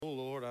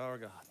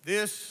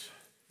This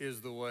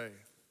is the way.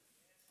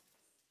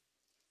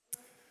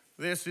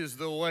 This is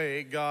the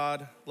way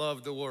God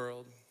loved the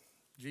world,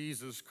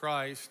 Jesus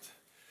Christ,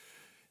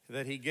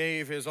 that he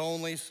gave his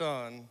only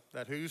Son,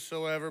 that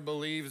whosoever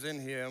believes in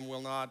him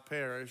will not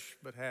perish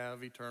but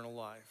have eternal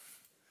life.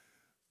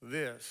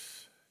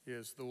 This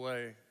is the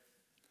way.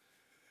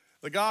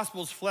 The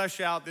Gospels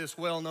flesh out this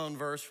well-known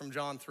verse from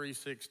John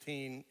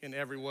 3:16 in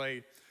every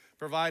way,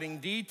 providing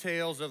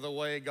details of the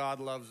way God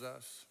loves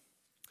us.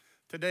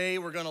 Today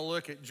we're going to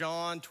look at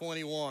John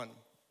 21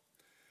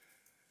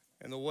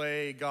 and the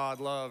way God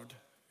loved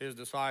his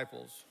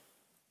disciples.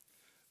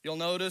 You'll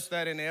notice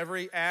that in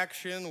every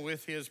action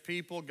with his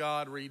people,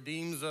 God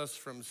redeems us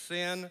from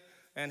sin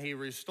and he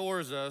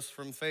restores us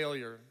from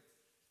failure.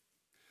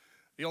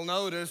 You'll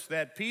notice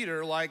that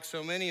Peter, like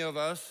so many of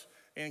us,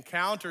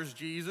 encounters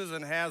Jesus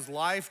and has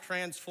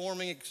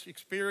life-transforming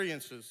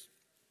experiences.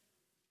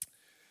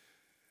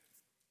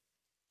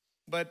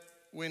 But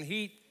when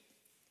heat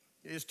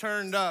is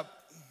turned up,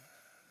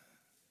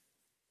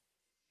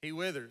 he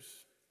withers,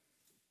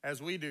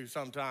 as we do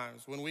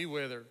sometimes when we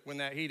wither, when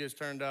that heat is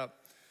turned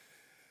up.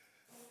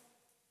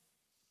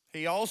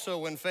 He also,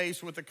 when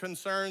faced with the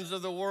concerns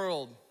of the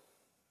world,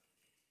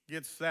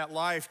 gets that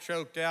life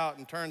choked out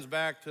and turns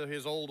back to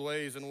his old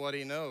ways and what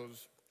he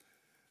knows.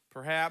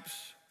 Perhaps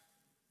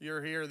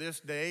you're here this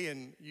day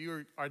and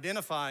you're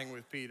identifying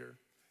with Peter,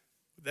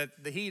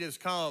 that the heat has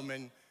come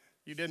and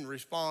you didn't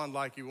respond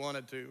like you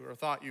wanted to or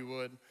thought you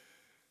would,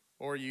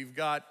 or you've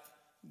got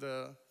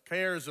the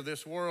cares of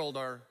this world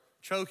are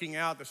choking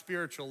out the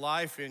spiritual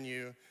life in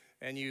you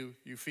and you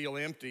feel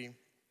empty.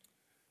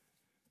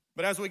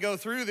 But as we go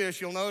through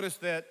this, you'll notice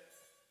that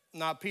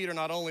Peter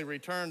not only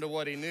returned to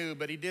what he knew,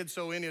 but he did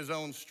so in his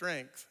own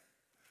strength.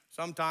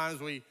 Sometimes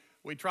we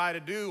try to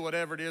do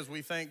whatever it is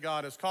we think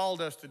God has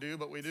called us to do,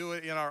 but we do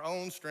it in our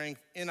own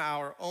strength, in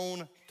our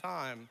own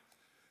time.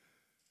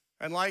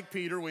 And like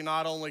Peter, we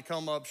not only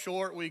come up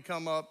short, we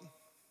come up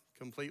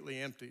completely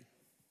empty.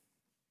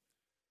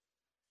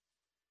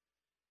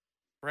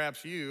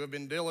 Perhaps you have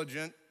been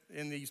diligent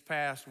in these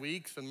past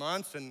weeks and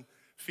months and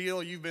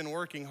feel you've been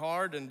working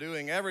hard and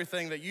doing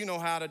everything that you know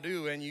how to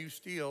do, and you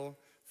still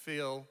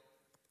feel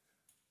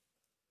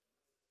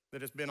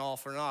that it's been all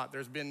for naught.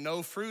 There's been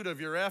no fruit of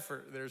your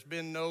effort. There's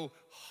been no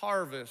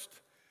harvest,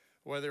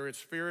 whether it's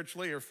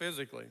spiritually or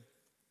physically.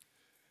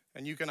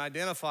 And you can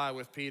identify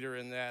with Peter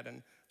in that.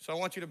 And so I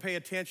want you to pay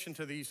attention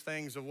to these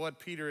things of what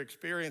Peter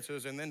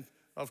experiences. And then,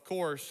 of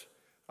course,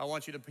 I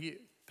want you to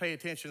pay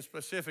attention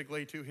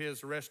specifically to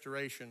his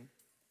restoration.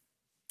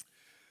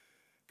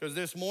 Because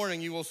this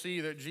morning you will see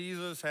that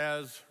Jesus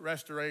has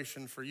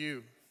restoration for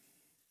you.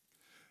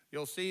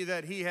 You'll see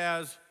that he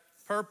has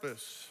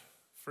purpose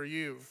for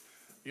you.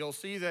 You'll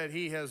see that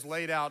he has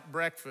laid out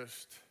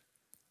breakfast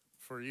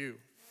for you.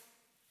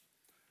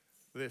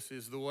 This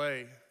is the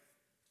way.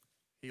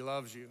 He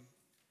loves you.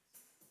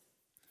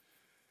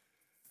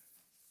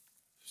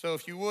 So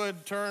if you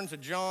would turn to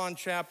John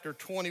chapter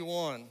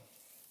 21.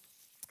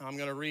 I'm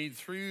going to read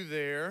through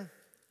there,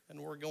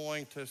 and we're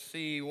going to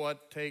see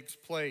what takes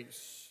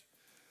place.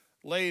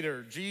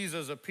 Later,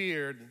 Jesus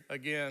appeared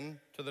again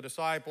to the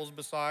disciples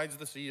besides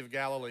the Sea of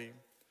Galilee.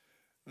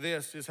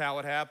 This is how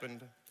it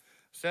happened.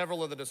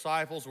 Several of the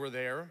disciples were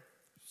there: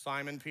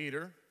 Simon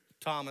Peter,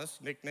 Thomas,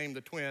 nicknamed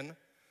the twin,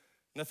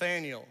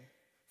 Nathanael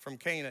from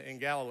Cana in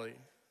Galilee,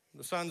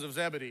 the sons of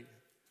Zebedee,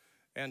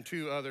 and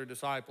two other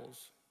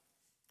disciples.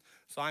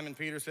 Simon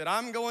Peter said,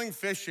 "I'm going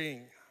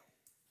fishing."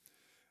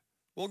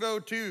 "We'll go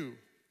too,"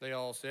 they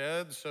all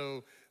said.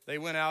 So they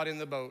went out in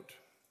the boat,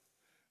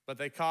 but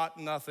they caught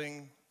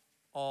nothing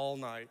all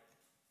night.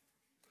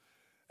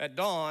 At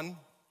dawn,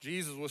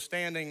 Jesus was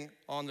standing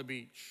on the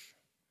beach,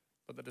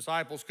 but the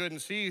disciples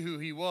couldn't see who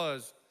he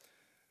was.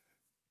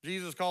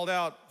 Jesus called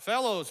out,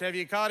 "Fellows, have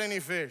you caught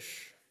any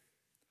fish?"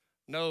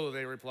 "No,"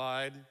 they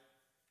replied.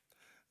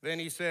 Then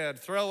he said,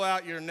 "Throw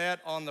out your net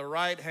on the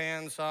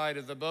right-hand side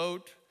of the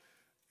boat,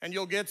 and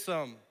you'll get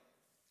some."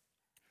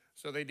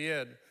 So they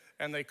did.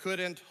 And they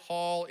couldn't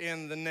haul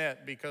in the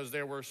net because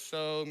there were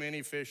so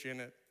many fish in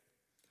it.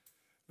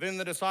 Then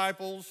the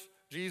disciples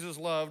Jesus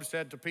loved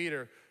said to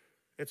Peter,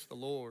 "It's the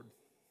Lord."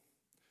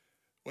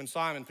 When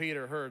Simon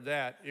Peter heard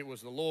that it was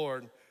the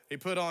Lord, he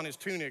put on his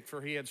tunic,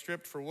 for he had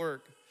stripped for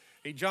work.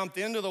 He jumped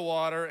into the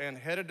water and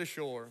headed to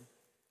shore.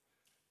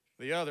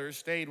 The others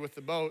stayed with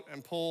the boat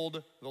and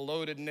pulled the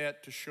loaded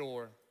net to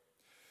shore,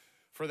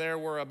 for there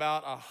were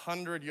about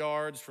 100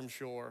 yards from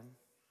shore.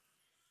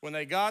 When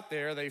they got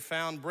there, they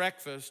found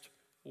breakfast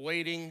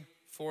waiting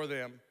for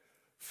them: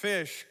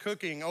 fish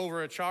cooking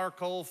over a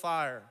charcoal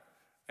fire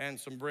and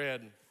some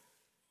bread.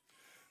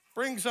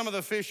 "Bring some of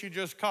the fish you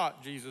just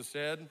caught," Jesus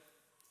said.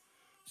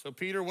 So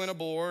Peter went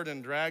aboard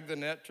and dragged the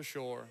net to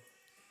shore.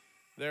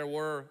 There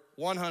were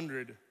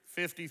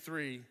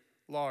 153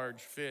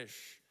 large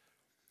fish,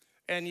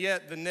 and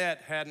yet the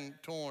net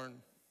hadn't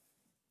torn.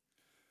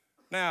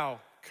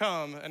 "Now,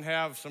 come and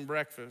have some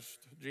breakfast,"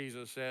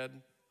 Jesus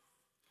said.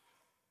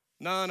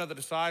 None of the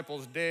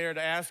disciples dared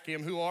ask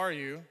him, "Who are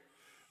you?"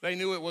 They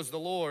knew it was the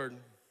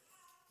Lord.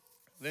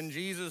 Then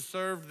Jesus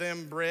served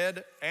them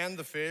bread and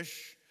the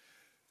fish.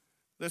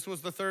 This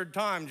was the third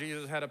time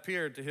Jesus had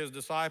appeared to his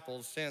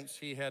disciples since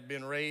he had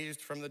been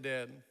raised from the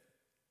dead.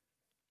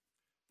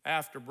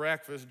 After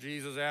breakfast,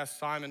 Jesus asked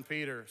Simon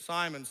Peter,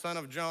 "Simon, son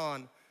of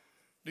John,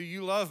 do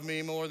you love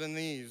me more than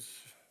these?"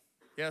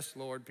 "Yes,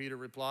 Lord," Peter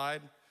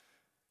replied.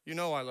 "You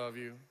know I love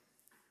you."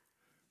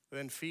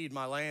 "Then feed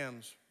my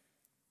lambs."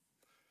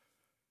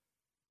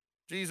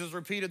 Jesus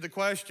repeated the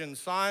question,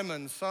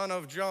 "Simon, son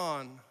of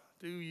John,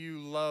 do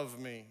you love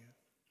me?"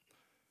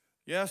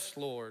 "Yes,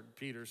 Lord,"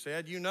 Peter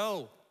said. "You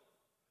know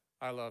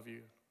I love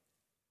you."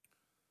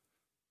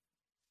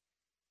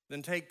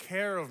 "Then take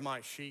care of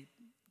my sheep,"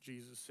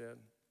 Jesus said.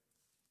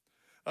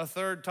 A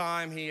third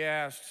time he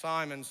asked,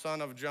 "Simon,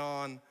 son of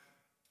John,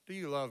 do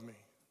you love me?"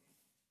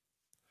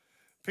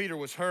 Peter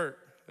was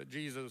hurt that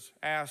Jesus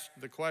asked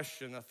the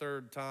question a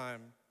third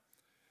time.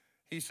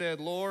 He said,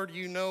 "Lord,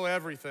 you know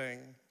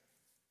everything.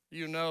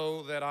 You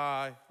know that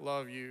I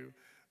love you."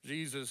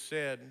 Jesus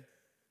said,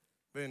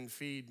 "Then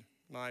feed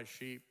my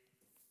sheep."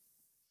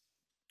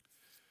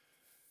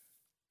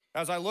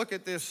 As I look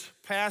at this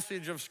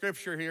passage of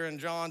Scripture here in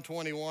John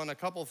 21, a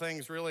couple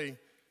things really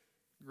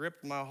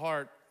gripped my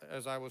heart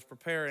as I was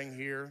preparing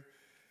here.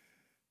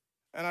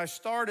 And I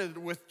started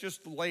with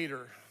just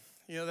later.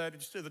 You know,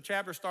 the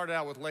chapter started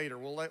out with later.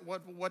 Well,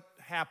 what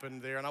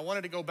happened there? And I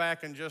wanted to go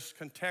back and just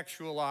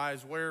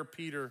contextualize where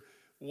Peter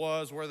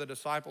was, where the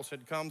disciples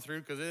had come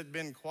through, because it had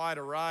been quite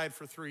a ride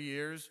for 3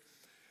 years.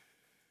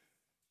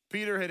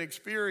 Peter had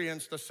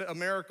experienced a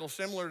miracle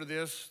similar to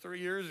this 3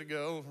 years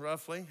ago,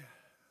 roughly,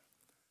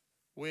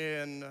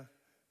 when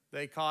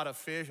they caught a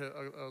fish,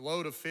 a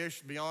load of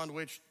fish beyond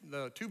which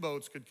the two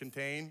boats could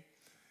contain.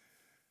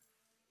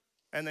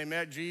 And they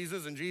met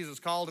Jesus, and Jesus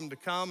called him to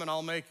come, and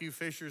I'll make you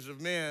fishers of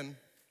men.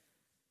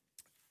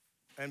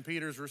 And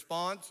Peter's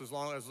response, as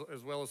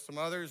well as some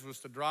others, was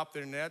to drop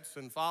their nets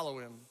and follow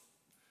him.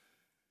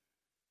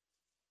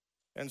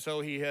 And so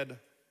he had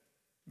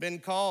been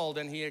called,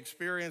 and he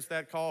experienced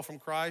that call from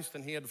Christ,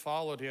 and he had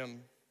followed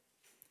him.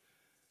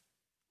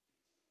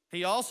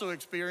 He also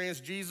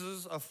experienced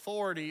Jesus'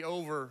 authority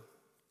over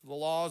the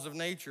laws of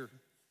nature.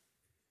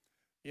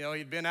 You know,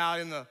 he'd been out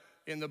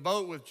in the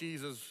boat with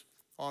Jesus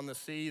on the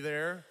sea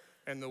there,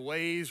 and the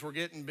waves were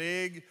getting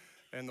big,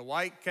 and the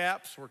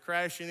whitecaps were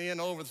crashing in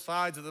over the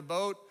sides of the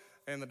boat,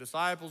 and the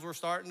disciples were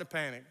starting to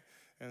panic.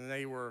 And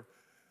they were,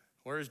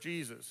 "Where's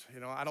Jesus?" You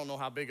know, I don't know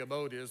how big a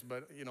boat is,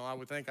 but, you know, I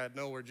would think I'd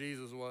know where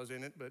Jesus was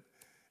in it. But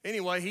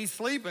anyway, he's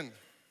sleeping.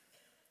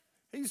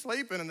 He's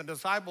sleeping, and the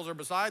disciples are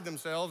beside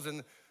themselves,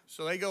 and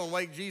so they go and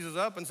wake Jesus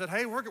up and said,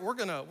 "Hey, we're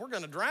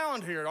gonna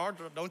drown here.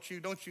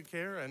 Don't you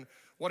care?" And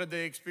what did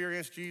they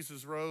experience?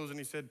 Jesus rose and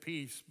he said,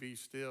 "Peace, be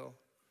still."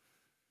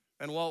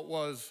 And what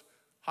was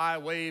high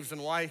waves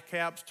and white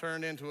caps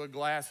turned into a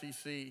glassy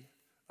sea,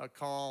 a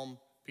calm,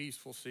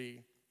 peaceful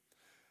sea.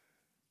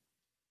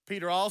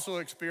 Peter also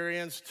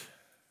experienced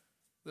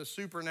the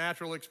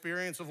supernatural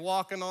experience of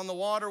walking on the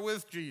water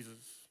with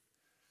Jesus.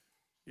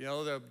 You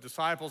know, the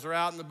disciples are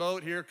out in the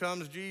boat. Here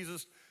comes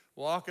Jesus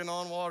walking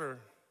on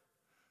water.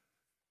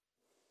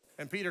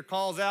 And Peter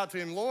calls out to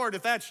him, "Lord,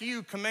 if that's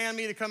you, command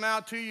me to come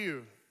out to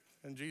you."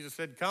 And Jesus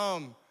said,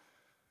 "Come."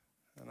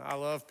 And I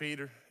love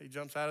Peter. He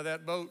jumps out of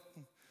that boat.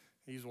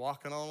 He's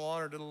walking on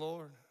water to the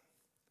Lord.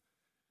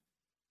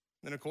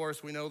 Then, of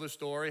course, we know the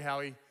story,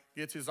 how he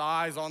gets his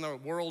eyes on the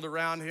world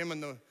around him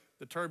and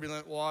the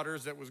turbulent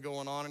waters that was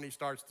going on, and he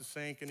starts to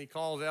sink, and he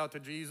calls out to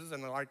Jesus,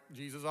 and like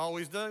Jesus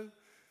always do,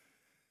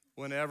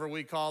 whenever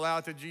we call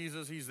out to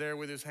Jesus, he's there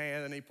with his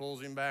hand, and he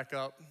pulls him back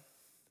up,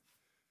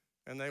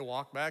 and they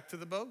walk back to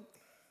the boat.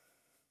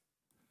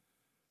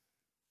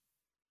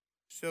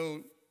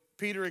 So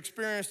Peter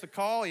experienced the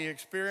call. He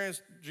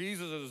experienced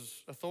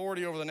Jesus'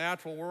 authority over the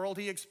natural world.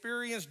 He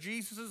experienced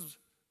Jesus'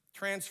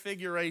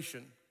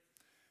 transfiguration.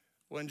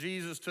 When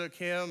Jesus took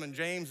him and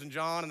James and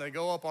John and they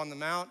go up on the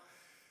mount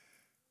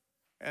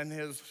and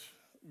his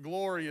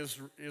glory is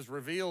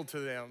revealed to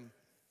them.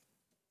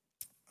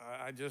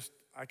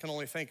 I can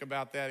only think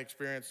about that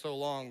experience so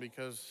long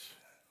because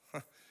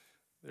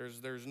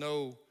there's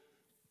no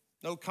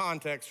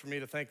context for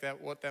me to think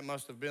that what that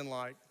must have been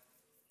like.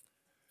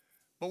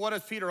 But what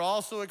does Peter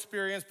also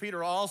experience?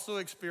 Peter also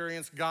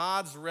experienced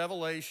God's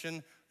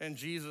revelation and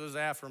Jesus'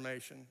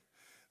 affirmation.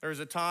 There's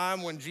a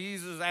time when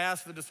Jesus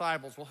asked the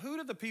disciples, "Well, who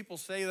do the people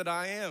say that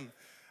I am?"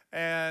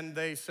 And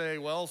they say,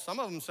 "Well, some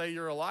of them say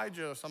you're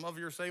Elijah, some of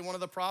you say one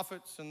of the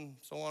prophets," and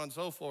so on and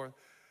so forth.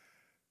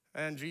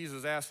 And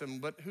Jesus asked them,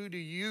 "But who do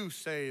you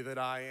say that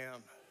I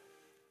am?"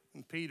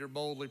 And Peter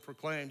boldly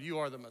proclaimed, "You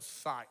are the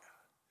Messiah,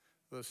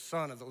 the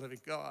Son of the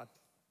living God."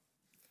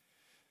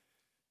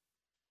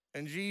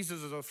 And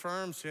Jesus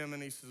affirms him,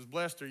 and he says,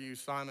 "Blessed are you,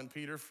 Simon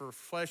Peter, for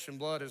flesh and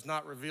blood has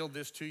not revealed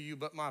this to you,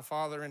 but my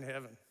Father in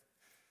heaven."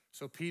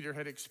 So Peter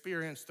had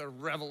experienced the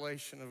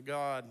revelation of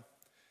God.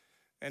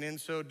 And in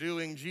so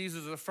doing,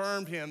 Jesus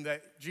affirmed him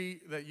that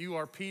you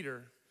are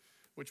Peter,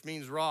 which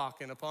means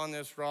rock, and upon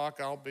this rock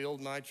I'll build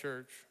my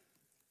church.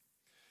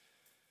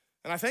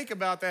 And I think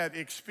about that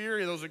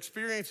experience, those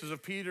experiences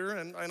of Peter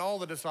and all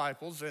the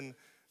disciples, and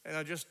and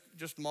I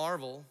just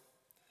marvel.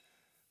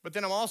 But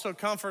then I'm also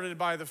comforted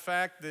by the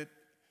fact that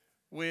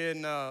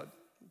when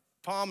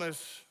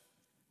Thomas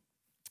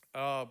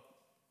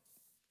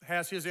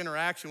has his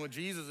interaction with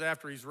Jesus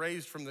after he's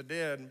raised from the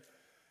dead,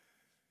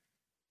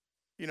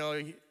 you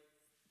know,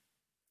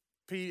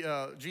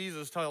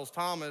 Jesus tells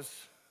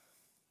Thomas,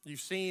 "You've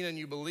seen and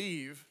you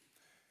believe."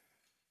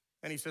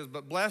 And he says,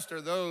 "But blessed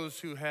are those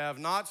who have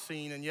not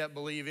seen and yet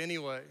believe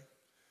anyway."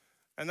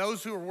 And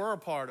those who we're a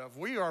part of,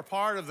 we are a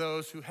part of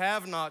those who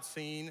have not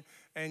seen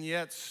and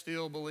yet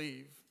still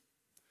believe.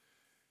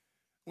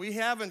 We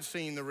haven't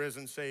seen the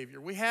risen Savior.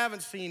 We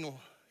haven't seen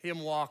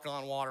him walk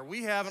on water.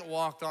 We haven't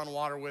walked on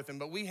water with him,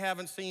 but we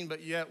haven't seen,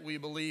 but yet we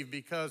believe,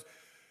 because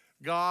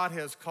God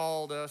has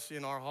called us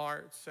in our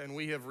hearts and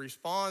we have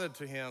responded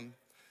to him.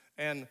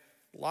 And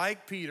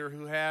like Peter,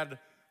 who had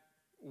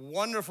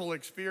wonderful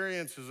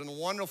experiences and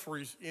wonderful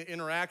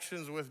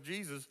interactions with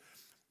Jesus,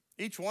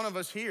 each one of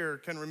us here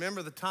can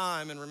remember the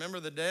time and remember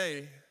the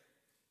day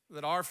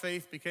that our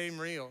faith became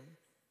real.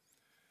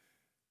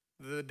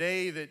 The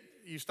day that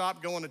you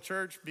stopped going to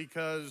church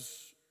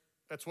because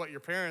that's what your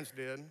parents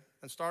did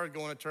and started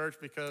going to church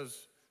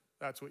because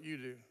that's what you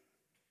do.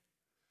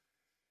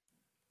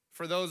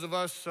 For those of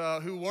us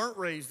who weren't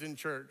raised in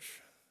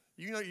church,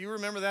 you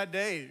remember that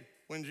day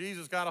when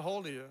Jesus got a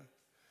hold of you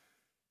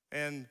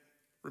and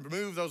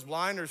removed those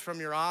blinders from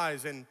your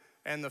eyes,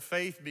 and the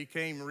faith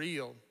became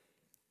real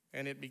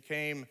and it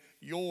became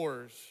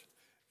yours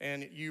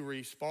and you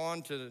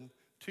responded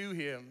to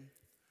him.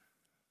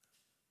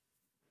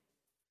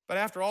 But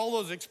after all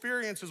those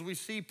experiences, we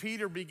see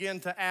Peter begin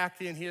to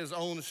act in his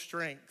own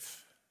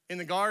strength. In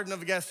the Garden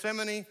of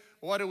Gethsemane,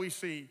 what do we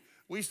see?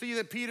 We see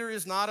that Peter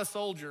is not a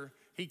soldier.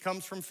 He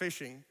comes from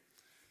fishing.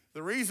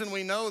 The reason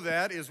we know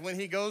that is when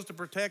he goes to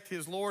protect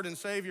his Lord and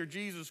Savior,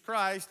 Jesus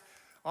Christ,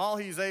 all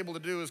he's able to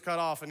do is cut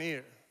off an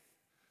ear.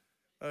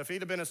 If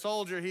he'd have been a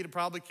soldier, he'd have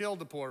probably killed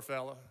the poor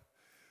fella.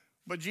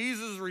 But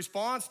Jesus'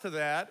 response to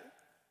that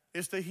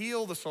is to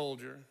heal the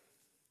soldier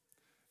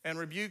and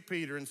rebuke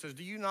Peter and says,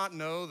 "Do you not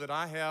know that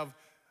I have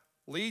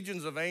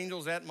legions of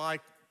angels at my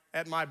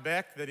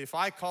beck, that if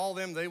I call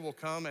them, they will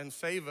come and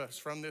save us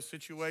from this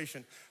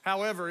situation?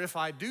 However, if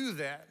I do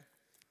that,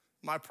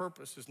 my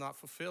purpose is not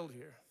fulfilled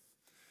here."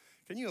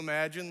 Can you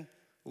imagine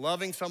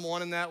loving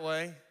someone in that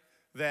way,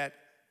 that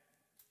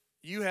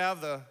you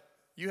have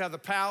the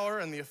power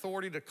and the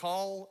authority to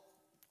call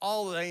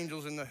all the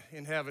angels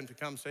in heaven to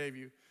come save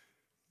you,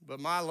 but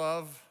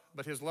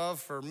his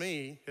love for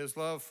me, his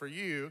love for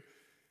you,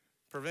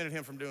 prevented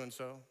him from doing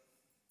so?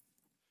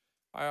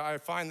 I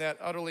find that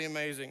utterly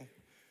amazing.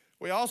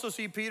 We also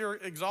see Peter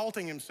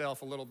exalting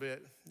himself a little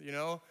bit. You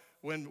know,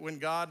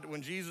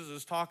 when Jesus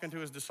is talking to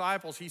his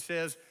disciples, he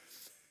says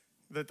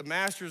that the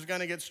master is going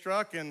to get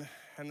struck and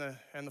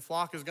the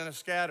flock is going to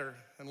scatter.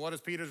 And what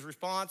is Peter's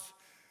response?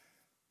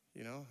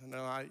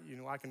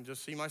 I can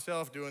just see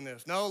myself doing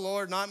this. "No,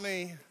 Lord, not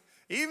me.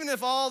 Even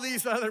if all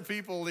these other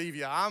people leave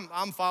you,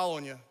 I'm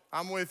following you.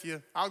 I'm with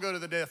you. I'll go to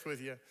the death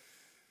with you."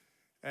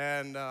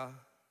 And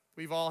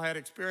we've all had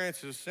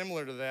experiences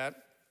similar to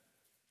that,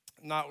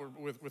 not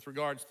with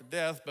regards to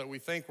death, but we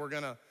think we're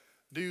going to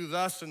do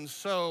thus and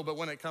so, but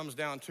when it comes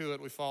down to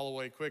it, we fall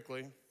away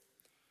quickly.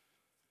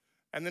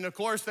 And then, of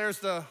course, there's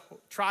the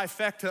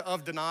trifecta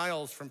of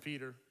denials from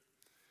Peter.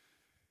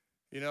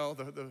 You know,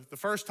 the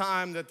first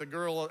time that the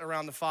girl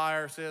around the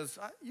fire says,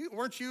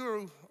 "Weren't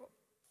you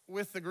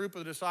with the group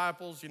of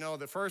disciples?" You know,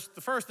 the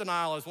first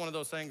denial is one of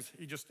those things,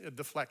 a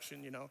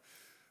deflection, you know.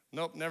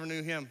 "Nope, never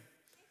knew him."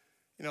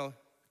 You know,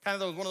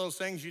 kind of one of those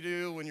things you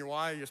do when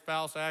your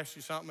spouse asks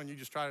you something and you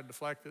just try to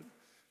deflect it.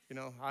 You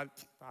know, I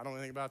don't know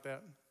anything about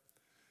that.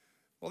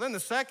 Well, then the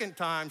second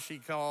time she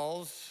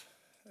calls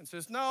and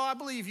says, "No, I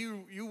believe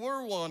you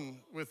were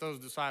one with those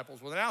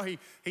disciples." Well, now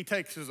he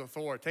takes his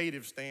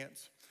authoritative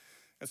stance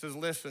and says,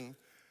 "Listen,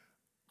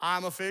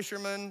 I'm a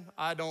fisherman.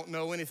 I don't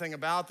know anything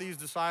about these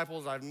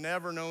disciples. I've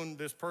never known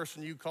this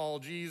person you call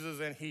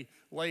Jesus." And he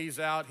lays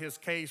out his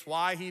case,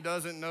 why he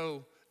doesn't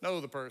know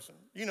the person.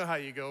 You know how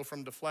you go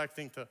from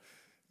deflecting to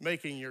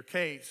making your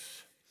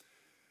case.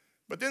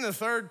 But then the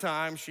third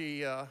time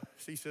she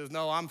says,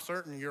 "No, I'm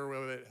certain you're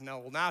with it." No,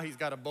 well, now he's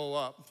got to bow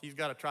up. He's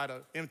got to try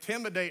to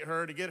intimidate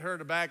her to get her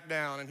to back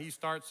down. And he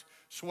starts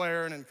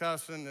swearing and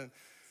cussing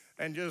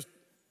and just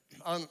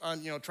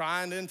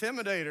trying to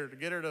intimidate her to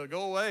get her to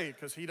go away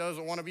because he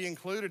doesn't want to be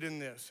included in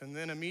this. And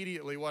then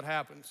immediately what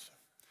happens?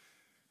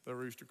 The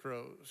rooster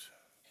crows.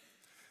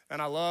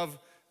 And I love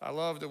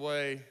the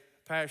way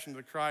Passion of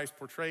the Christ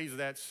portrays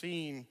that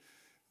scene,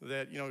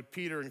 that,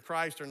 Peter and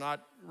Christ are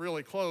not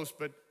really close,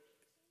 but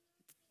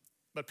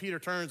Peter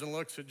turns and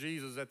looks at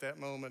Jesus at that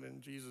moment,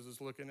 and Jesus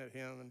is looking at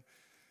him. And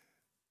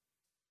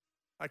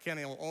I can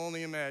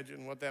only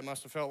imagine what that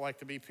must have felt like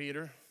to be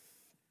Peter.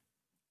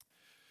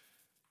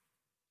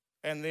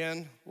 And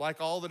then, like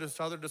all the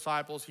other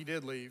disciples, he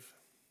did leave.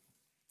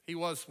 He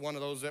was one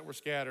of those that were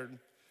scattered.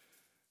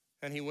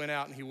 And he went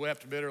out and he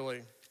wept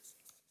bitterly.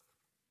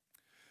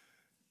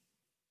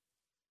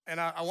 And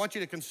I want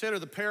you to consider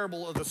the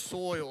parable of the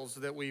soils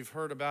that we've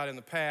heard about in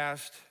the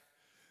past,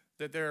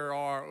 that there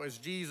are, as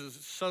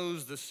Jesus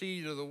sows the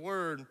seed of the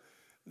word,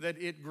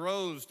 that it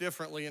grows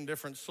differently in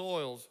different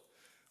soils.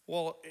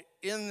 Well,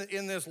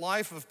 in this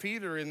life of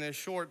Peter, in this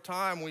short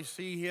time, we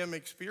see him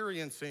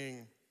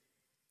experiencing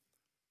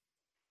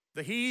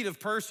the heat of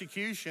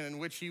persecution in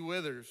which he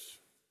withers,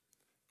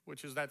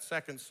 which is that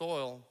second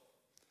soil.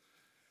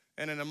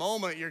 And in a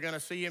moment, you're going to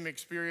see him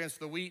experience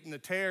the wheat and the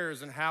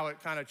tares and how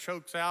it kind of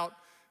chokes out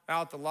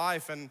the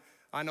life. And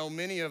I know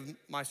many of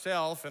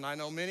myself, and I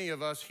know many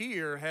of us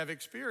here have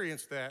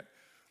experienced that,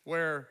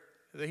 where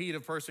the heat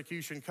of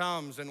persecution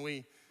comes and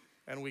we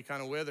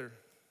kind of wither.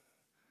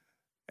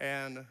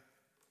 And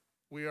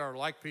we are,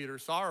 like Peter,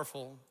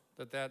 sorrowful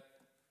that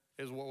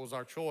is what was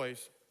our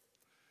choice.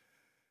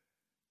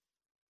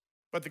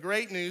 But the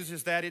great news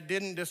is that it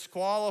didn't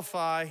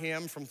disqualify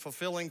him from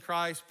fulfilling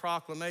Christ's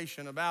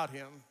proclamation about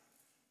him.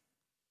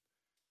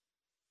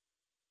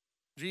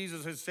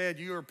 Jesus had said,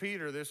 "You are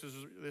Peter,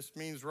 this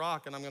means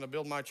rock, and I'm going to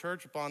build my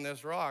church upon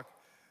this rock."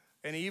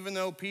 And even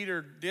though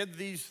Peter did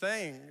these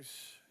things,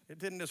 it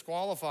didn't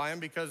disqualify him,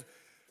 because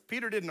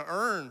Peter didn't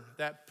earn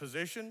that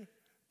position.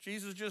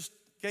 Jesus just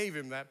gave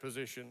him that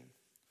position.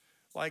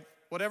 Like,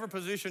 whatever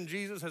position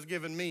Jesus has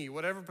given me,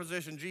 whatever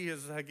position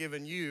Jesus has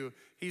given you,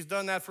 he's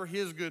done that for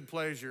his good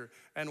pleasure.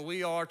 And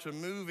we are to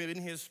move in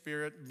his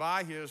spirit,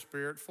 by his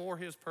spirit, for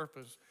his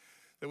purpose,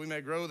 that we may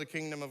grow the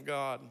kingdom of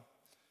God.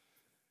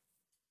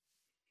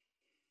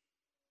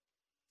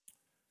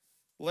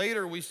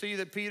 Later, we see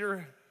that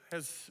Peter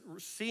has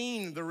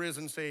seen the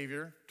risen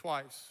Savior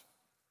twice.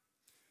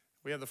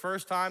 We have the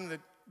first time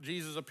that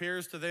Jesus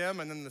appears to them,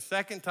 and then the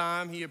second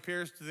time he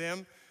appears to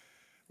them,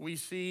 we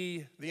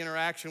see the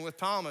interaction with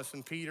Thomas,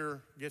 and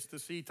Peter gets to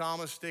see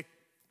Thomas stick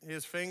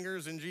his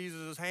fingers in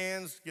Jesus'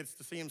 hands, gets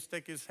to see him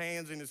stick his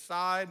hands in his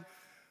side.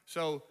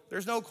 So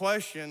there's no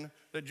question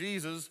that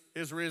Jesus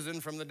is risen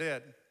from the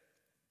dead.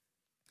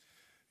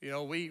 You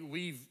know,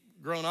 we've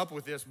grown up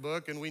with this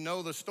book, and we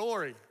know the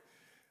story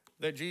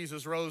that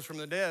Jesus rose from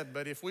the dead.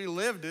 But if we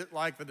lived it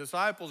like the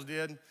disciples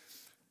did,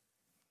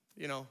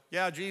 you know,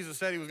 yeah, Jesus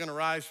said he was going to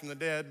rise from the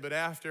dead, but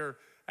after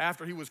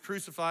he was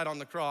crucified on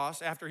the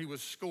cross, after he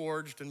was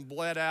scourged and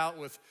bled out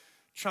with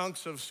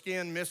chunks of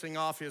skin missing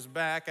off his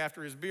back,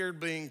 after his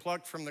beard being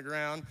plucked from the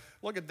ground,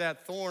 look at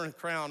that thorn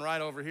crown right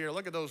over here.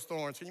 Look at those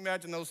thorns. Can you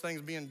imagine those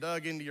things being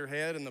dug into your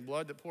head and the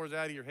blood that pours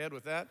out of your head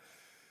with that?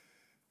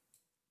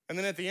 And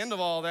then at the end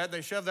of all that,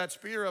 they shove that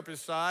spear up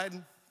his side,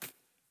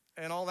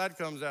 and all that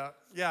comes out.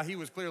 Yeah, he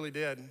was clearly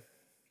dead.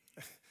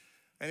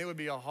 And it would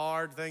be a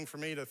hard thing for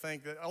me to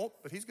think that,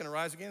 but he's going to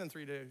rise again in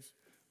 3 days.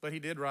 But he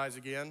did rise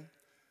again.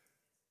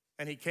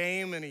 And he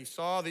came and he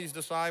saw these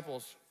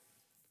disciples.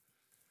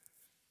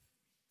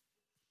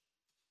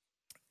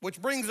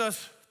 Which brings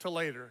us to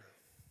later.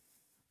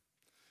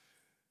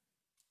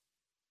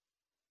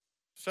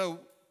 So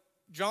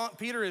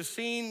Peter has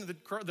seen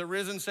the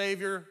risen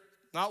Savior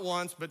not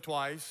once but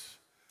twice.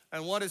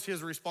 And what is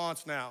his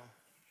response now?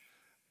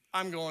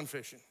 I'm going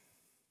fishing.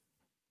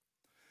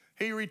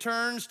 He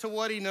returns to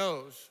what he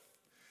knows.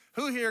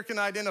 Who here can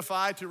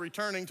identify to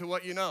returning to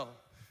what you know?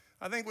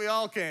 I think we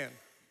all can.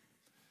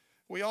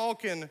 We all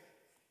can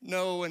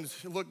know and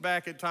look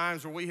back at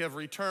times where we have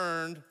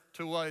returned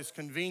to what is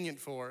convenient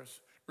for us,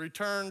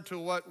 returned to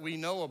what we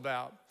know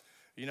about.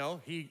 You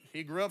know, he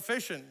grew up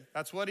fishing.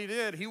 That's what he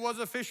did. He was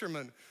a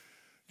fisherman.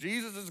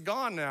 Jesus is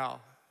gone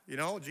now. You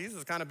know, Jesus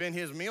has kind of been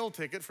his meal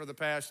ticket for the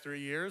past 3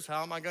 years.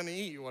 How am I going to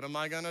eat? What am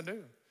I going to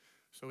do?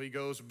 So he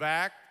goes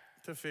back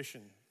to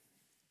fishing.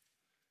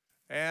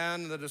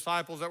 And the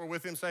disciples that were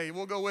with him say,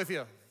 "We'll go with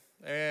you."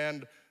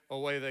 And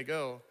away they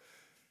go.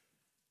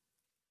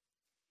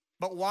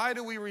 But why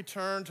do we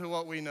return to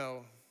what we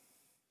know?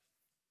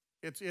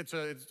 It's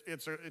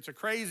a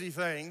crazy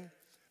thing,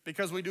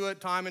 because we do it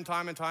time and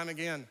time and time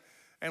again.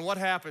 And what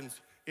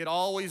happens? It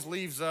always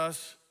leaves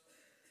us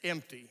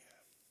empty,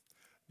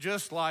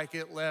 just like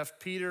it left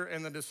Peter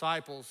and the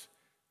disciples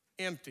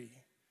empty.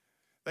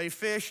 They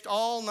fished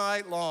all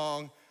night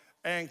long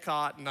and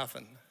caught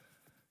nothing.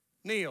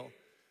 Neil,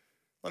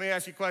 let me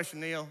ask you a question,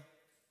 Neil.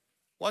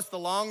 What's the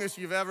longest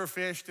you've ever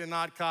fished and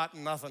not caught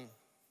nothing?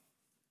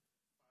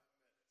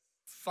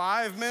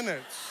 5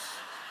 minutes.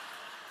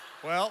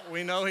 Well,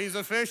 we know he's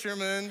a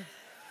fisherman.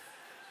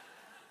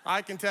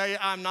 I can tell you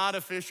I'm not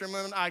a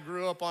fisherman. I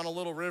grew up on a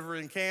little river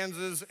in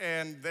Kansas,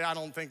 and I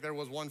don't think there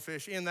was one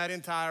fish in that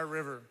entire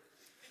river.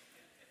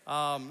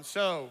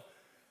 So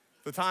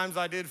the times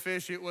I did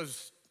fish, there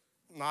was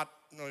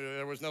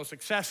no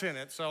success in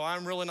it. So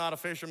I'm really not a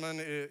fisherman.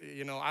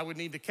 You know, I would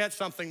need to catch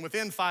something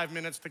within 5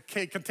 minutes to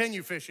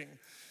continue fishing.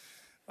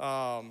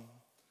 But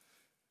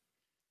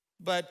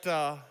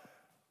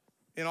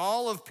in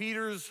all of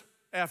Peter's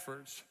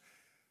efforts,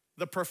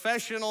 the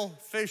professional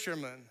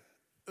fishermen,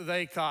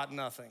 they caught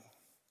nothing.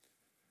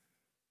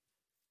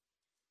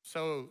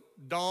 So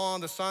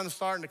dawn, the sun's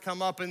starting to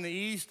come up in the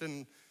east,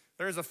 and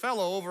there's a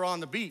fellow over on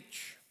the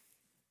beach.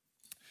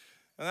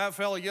 And that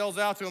fellow yells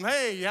out to him,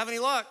 "Hey, you have any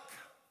luck?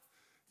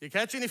 You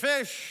catch any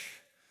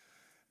fish?"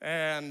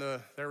 And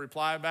their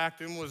reply back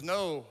to him was,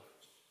 No,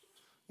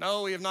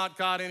 we have not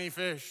caught any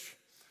fish."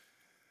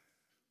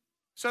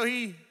 So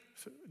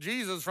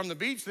Jesus from the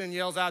beach then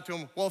yells out to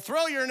him, well,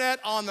 throw your net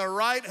on the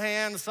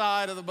right-hand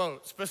side of the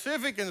boat.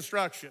 Specific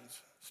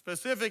instructions.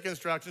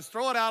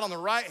 Throw it out on the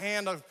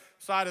right-hand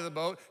side of the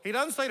boat. He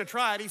doesn't say to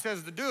try it. He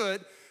says to do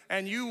it,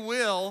 and you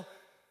will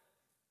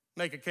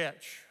make a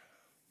catch.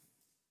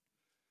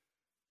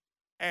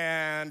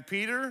 And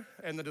Peter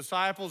and the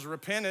disciples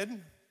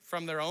repented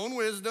from their own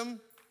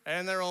wisdom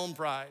and their own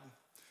pride.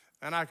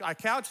 And I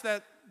couch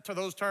that to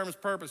those terms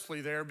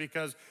purposely there,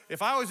 because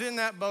if I was in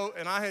that boat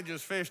and I had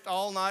just fished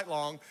all night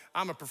long,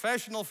 I'm a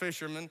professional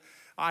fisherman.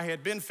 I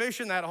had been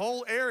fishing that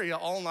whole area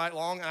all night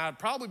long, and I'd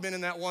probably been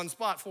in that one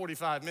spot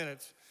 45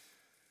 minutes.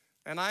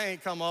 And I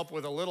ain't come up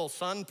with a little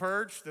sun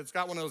perch that's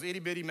got one of those itty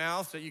bitty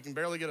mouths that you can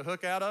barely get a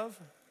hook out of.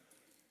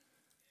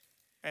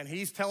 And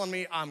he's telling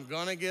me I'm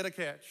gonna get a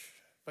catch.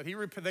 But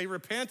they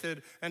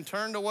repented and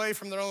turned away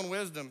from their own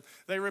wisdom.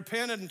 They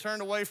repented and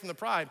turned away from the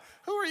pride.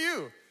 Who are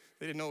you?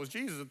 They didn't know it was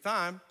Jesus at the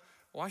time.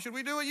 Why should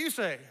we do what you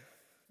say?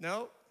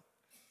 No,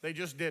 they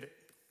just did it.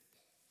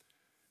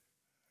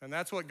 And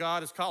that's what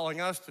God is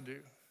calling us to do,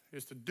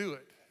 is to do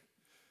it.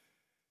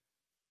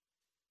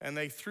 And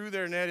they threw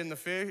their net in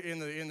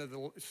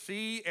the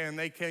sea, and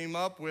they came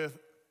up with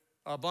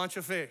a bunch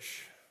of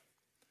fish.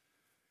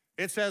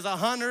 It says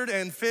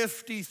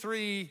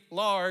 153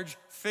 large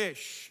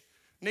fish.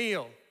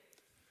 Neil,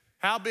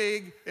 how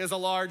big is a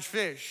large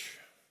fish?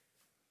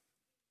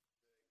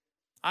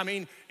 I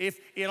mean, if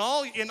in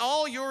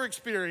all your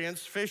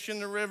experience, fishing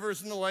the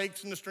rivers and the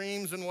lakes and the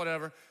streams and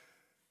whatever,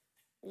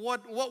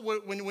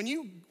 when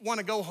you want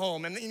to go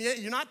home and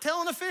you're not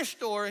telling a fish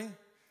story,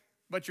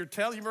 but you're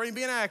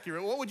being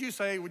accurate, what would you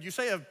say? Would you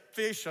say a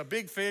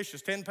big fish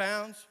is 10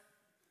 pounds?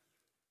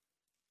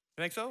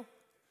 You think so?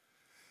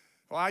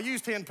 Well, I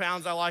use 10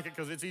 pounds. I like it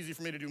because it's easy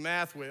for me to do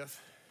math with.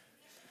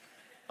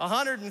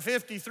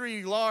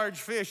 153 large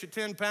fish at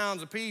 10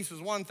 pounds apiece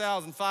is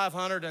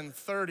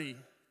 1,530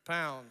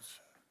 pounds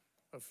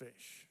of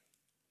fish.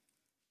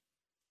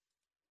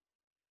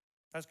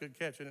 That's a good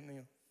catch, isn't it,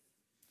 Neil?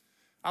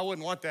 I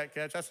wouldn't want that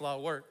catch. That's a lot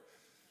of work.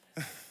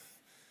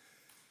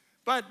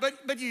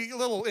 But you're a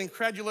little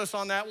incredulous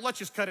on that. Well, let's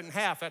just cut it in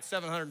half. That's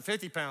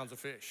 750 pounds of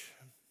fish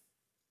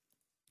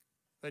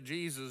that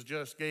Jesus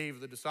just gave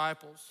the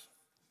disciples.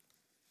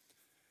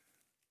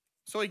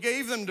 So he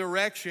gave them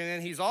direction,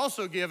 and he's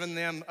also given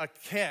them a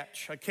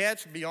catch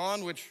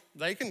beyond which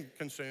they can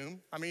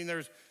consume. I mean,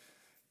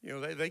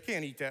 they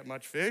can't eat that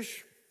much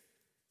fish.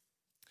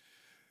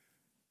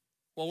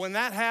 Well, when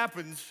that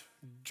happens,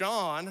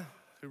 John,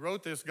 who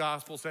wrote this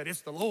gospel, said,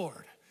 it's the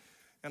Lord.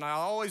 And I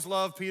always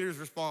love Peter's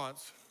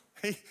response.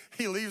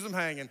 He leaves them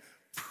hanging,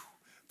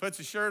 puts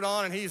his shirt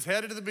on, and he's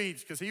headed to the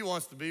beach because he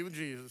wants to be with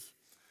Jesus.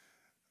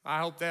 I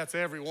hope that's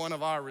every one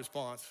of our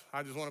response.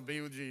 I just want to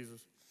be with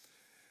Jesus.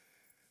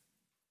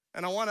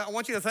 And I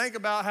want you to think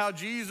about how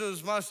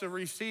Jesus must have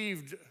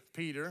received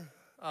Peter.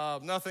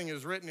 Nothing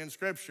is written in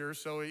Scripture,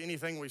 so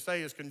anything we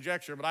say is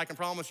conjecture. But I can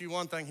promise you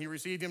one thing, he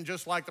received him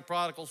just like the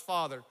prodigal's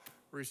father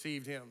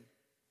received him.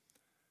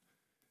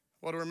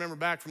 Well, to remember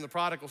back from the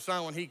prodigal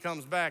son, when he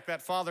comes back,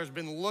 that father's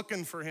been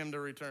looking for him to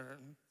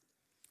return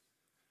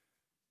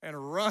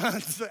and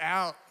runs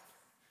out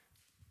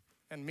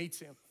and meets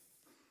him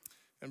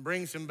and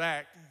brings him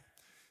back,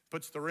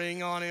 puts the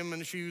ring on him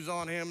and the shoes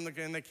on him,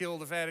 and they kill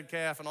the fatted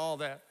calf and all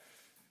that.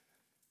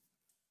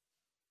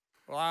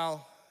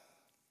 Well,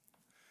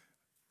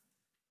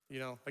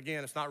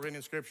 again, it's not written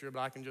in Scripture,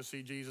 but I can just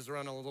see Jesus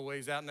running a little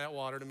ways out in that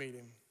water to meet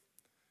him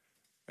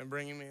and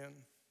bring him in,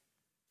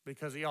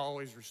 because he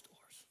always restores.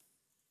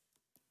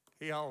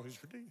 He always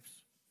redeems.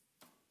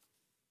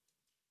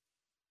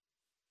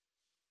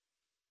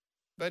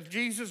 But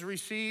Jesus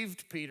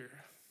received Peter,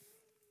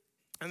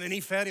 and then he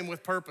fed him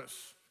with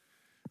purpose.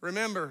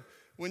 Remember,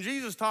 when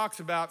Jesus talks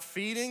about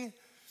feeding,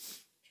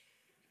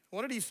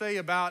 what did he say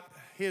about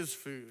his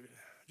food?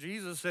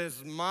 Jesus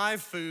says, my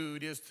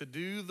food is to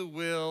do the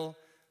will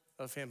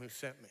of him who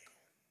sent me.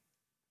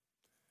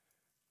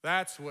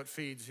 That's what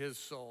feeds his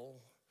soul.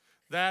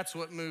 That's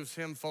what moves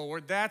him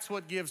forward. That's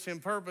what gives him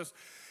purpose.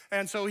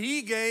 And so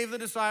he gave the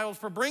disciples,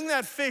 bring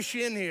that fish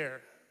in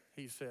here,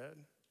 he said.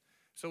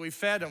 So he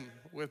fed them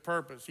with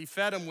purpose. He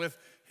fed them with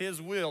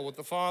his will, with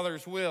the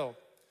Father's will.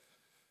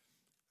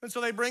 And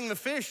so they bring the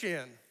fish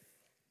in.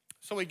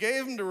 So he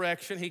gave them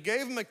direction. He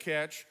gave them a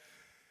catch.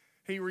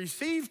 He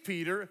received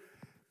Peter.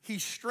 He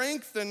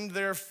strengthened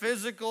their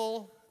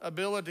physical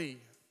ability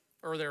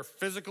or their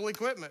physical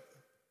equipment.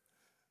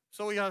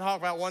 So we got to talk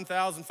about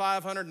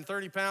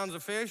 1,530 pounds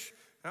of fish.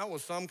 That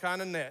was some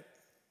kind of net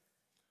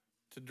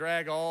to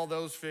drag all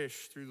those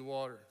fish through the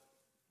water.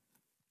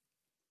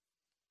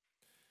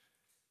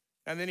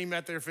 And then he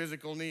met their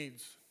physical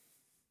needs.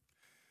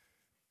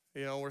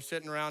 We're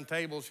sitting around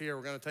tables here.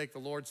 We're going to take the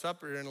Lord's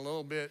Supper in a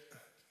little bit.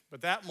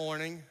 But that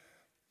morning,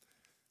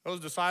 those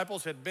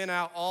disciples had been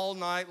out all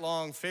night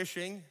long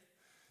fishing.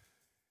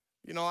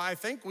 I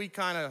think we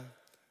kind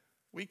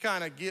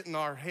of get in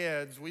our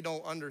heads. We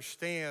don't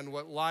understand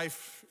what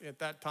life at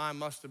that time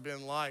must have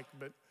been like.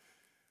 But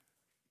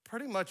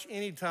pretty much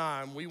any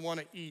time we want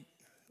to eat,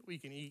 we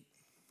can eat.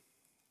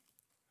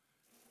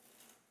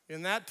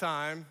 in that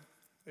time,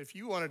 if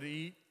you wanted to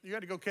eat, you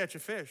had to go catch a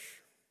fish.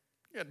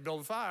 You had to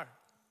build a fire.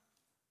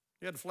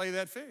 You had to flay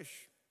that fish.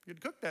 You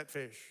had to cook that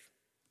fish.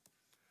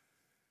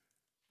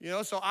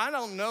 So I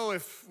don't know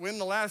when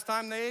the last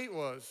time they ate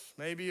was.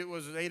 Maybe it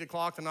was 8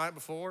 o'clock the night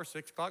before,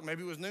 6 o'clock.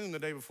 Maybe it was noon the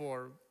day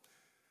before.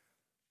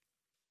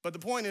 But the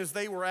point is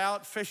they were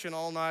out fishing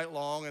all night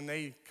long, and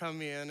they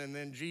come in, and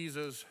then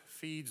Jesus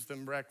feeds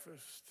them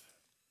breakfast.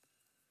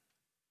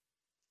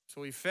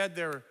 So he fed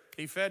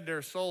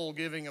their soul,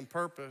 giving them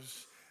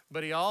purpose,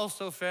 but he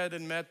also fed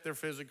and met their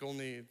physical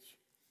needs.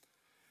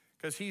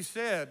 Because he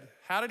said,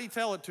 how did he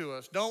tell it to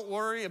us? Don't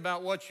worry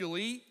about what you'll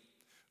eat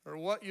or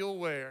what you'll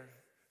wear.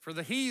 For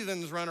the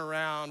heathens run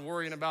around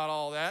worrying about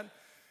all that.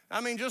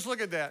 Just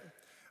look at that.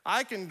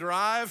 I can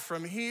drive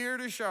from here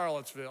to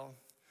Charlottesville,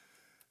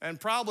 and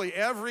probably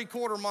every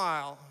quarter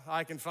mile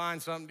I can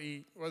find something to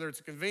eat, whether it's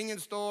a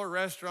convenience store,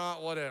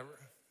 restaurant, whatever.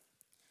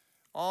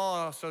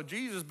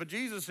 But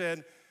Jesus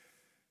said,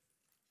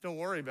 don't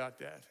worry about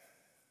that.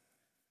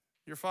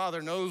 Your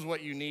Father knows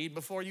what you need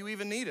before you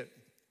even need it.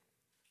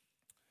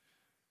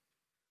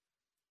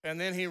 And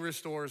then he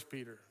restores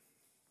Peter.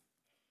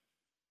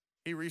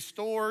 He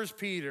restores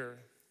Peter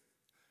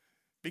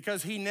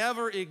because he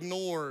never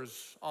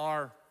ignores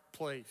our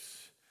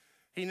place.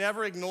 He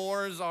never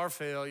ignores our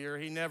failure.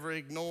 He never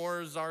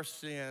ignores our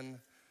sin.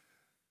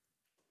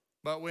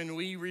 But when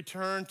we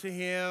return to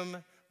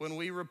him, when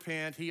we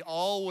repent, he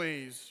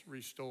always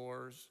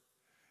restores.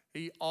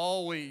 He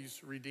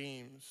always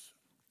redeems.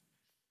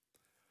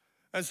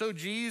 And so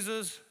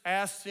Jesus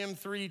asks him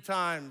 3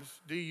 times,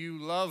 do you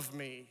love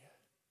me?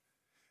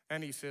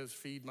 And he says,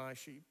 feed my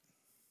sheep.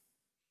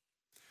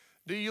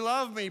 Do you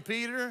love me,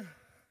 Peter?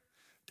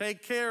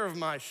 Take care of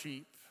my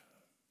sheep.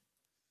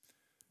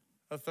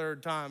 A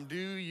 3rd time, do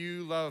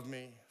you love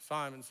me?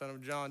 Simon, son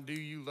of John, do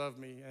you love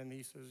me? And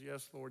he says,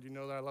 yes, Lord, you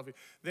know that I love you.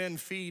 Then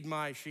feed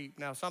my sheep.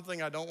 Now,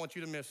 something I don't want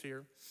you to miss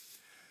here.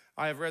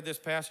 I have read this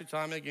passage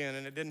time and again,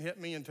 and it didn't hit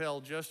me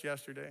until just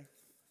yesterday.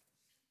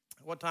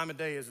 What time of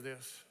day is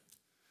this?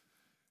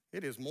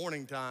 It is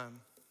morning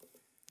time.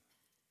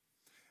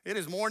 It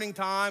is morning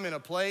time in a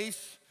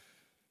place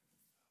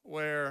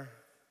where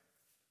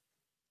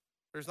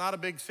there's not a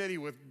big city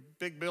with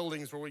big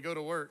buildings where we go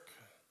to work.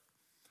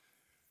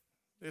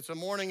 It's a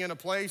morning in a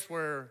place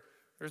where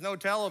there's no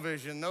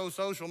television, no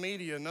social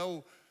media,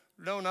 no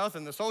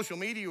nothing. The social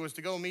media was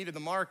to go meet at the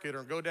market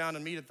or go down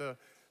and meet at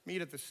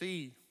the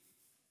sea.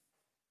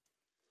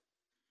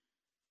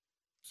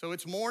 So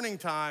it's morning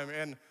time,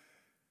 and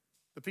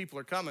the people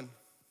are coming.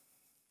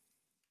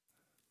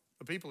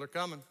 The people are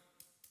coming.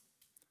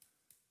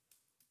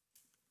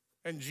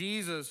 And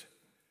Jesus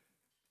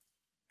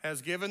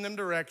has given them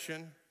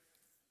direction.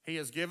 He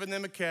has given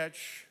them a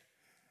catch.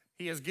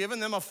 He has given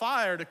them a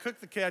fire to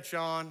cook the catch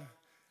on,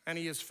 and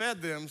he has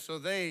fed them so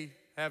they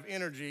have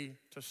energy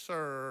to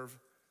serve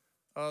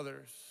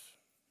others.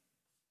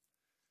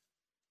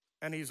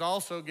 And he's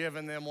also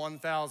given them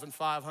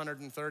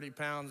 1,530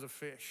 pounds of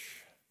fish.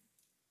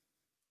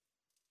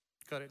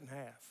 Cut it in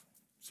half.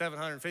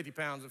 750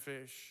 pounds of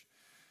fish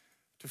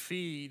to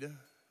feed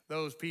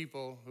those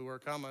people who are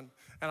coming.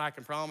 And I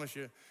can promise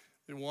you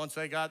that once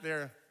they got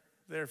there,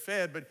 they're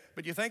fed.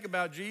 But you think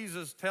about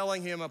Jesus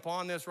telling him,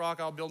 upon this rock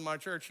I'll build my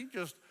church. He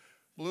just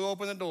blew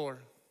open the door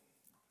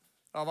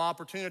of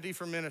opportunity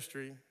for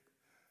ministry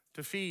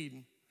to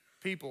feed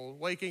people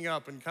waking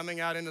up and coming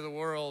out into the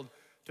world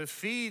to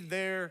feed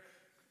their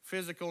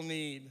physical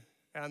need,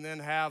 and then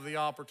have the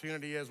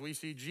opportunity, as we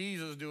see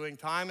Jesus doing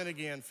time and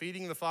again,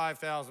 feeding the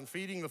 5,000,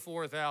 feeding the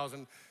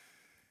 4,000,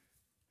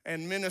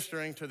 and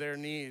ministering to their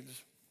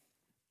needs.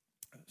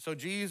 So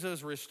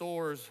Jesus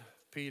restores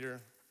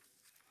Peter.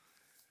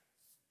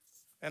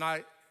 And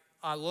I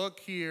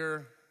look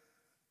here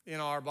in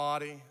our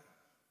body,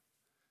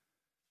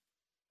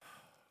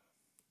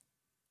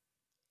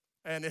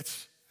 and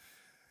it's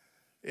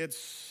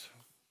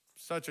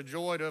such a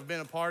joy to have been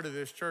a part of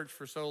this church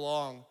for so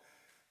long.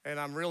 And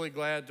I'm really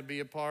glad to be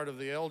a part of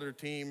the elder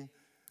team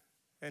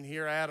and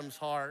hear Adam's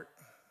heart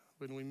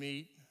when we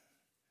meet.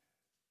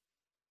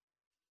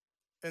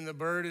 And the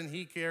burden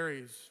he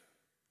carries,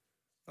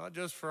 not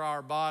just for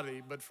our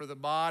body, but for the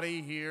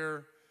body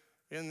here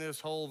in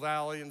this whole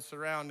valley and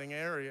surrounding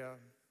area.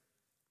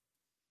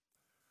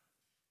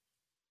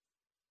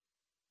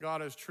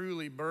 God has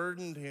truly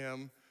burdened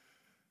him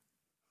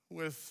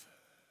with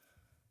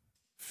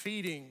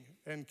feeding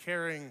and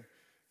caring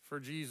for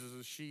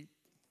Jesus' sheep,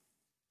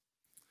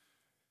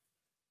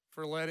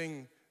 for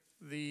letting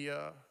the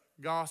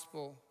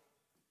gospel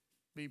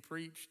be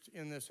preached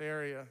in this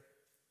area,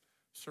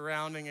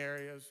 surrounding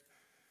areas.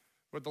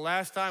 But the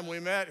last time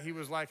we met, he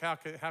was like, how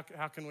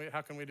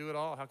can we do it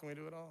all? How can we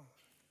do it all?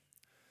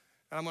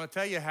 And I'm going to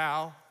tell you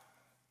how.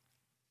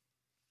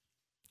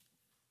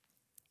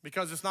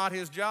 Because it's not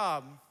his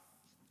job.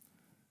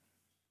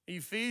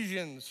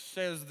 Ephesians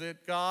says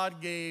that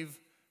God gave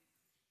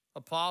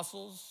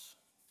apostles,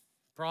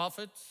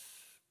 prophets,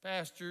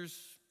 pastors,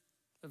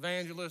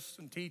 evangelists,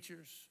 and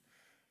teachers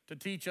to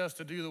teach us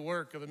to do the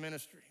work of the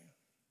ministry.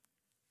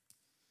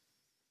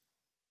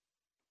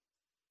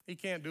 He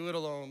can't do it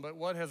alone. But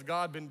what has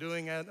God been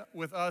doing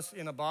with us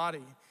in a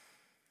body?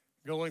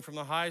 Going from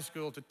the high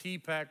school to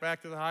TPAC,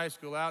 back to the high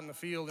school, out in the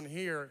field and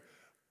here.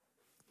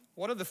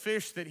 What are the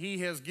fish that he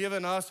has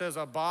given us as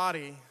a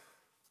body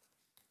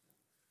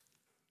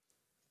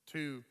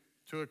to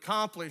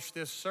accomplish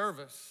this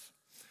service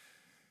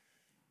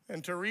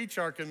and to reach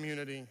our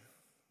community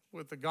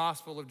with the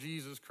gospel of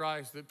Jesus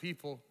Christ, that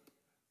people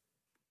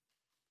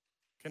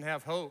can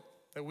have hope,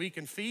 that we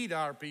can feed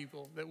our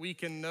people, that we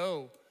can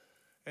know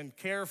and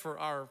care for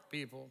our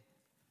people.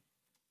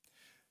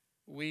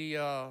 Many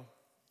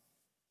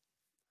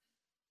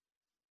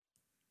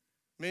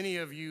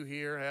of you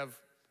here have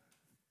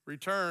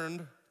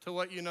returned to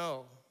what you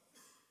know.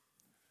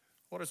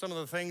 What are some of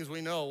the things we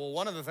know? Well,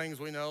 one of the things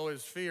we know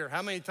is fear.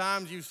 How many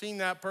times you've seen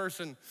that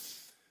person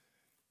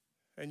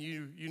and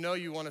you know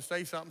you want to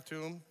say something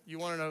to them, you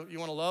want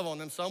to love on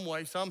them some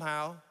way,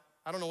 somehow.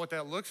 I don't know what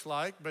that looks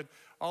like, but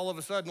all of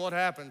a sudden what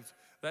happens?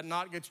 That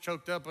knot gets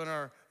choked up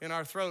in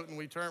our throat, and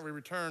we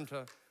return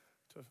to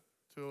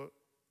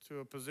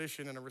a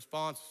position and a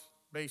response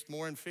based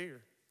more in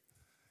fear.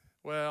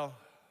 Well,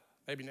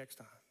 maybe next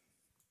time.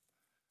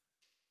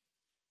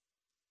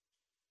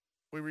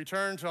 We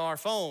return to our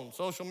phone,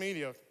 social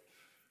media.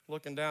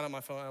 Looking down at my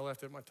phone, I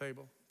left it at my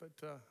table. But,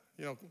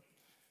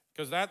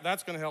 because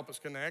that's going to help us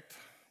connect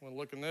when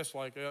looking this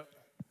like it.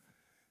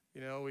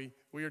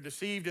 We are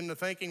deceived into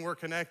thinking we're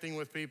connecting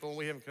with people, and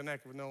we haven't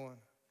connected with no one.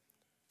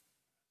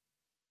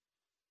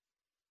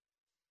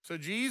 So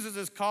Jesus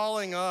is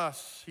calling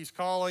us, he's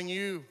calling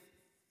you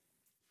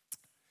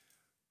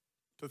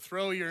to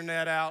throw your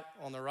net out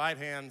on the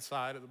right-hand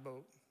side of the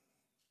boat.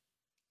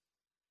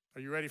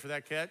 Are you ready for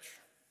that catch?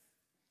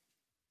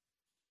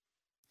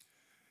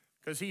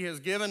 Because he has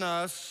given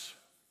us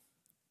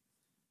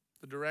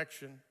the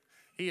direction.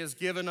 He has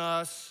given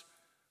us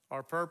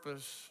our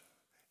purpose.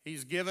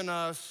 He's given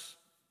us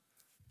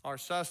our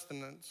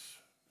sustenance.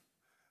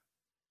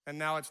 And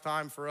now it's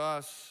time for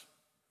us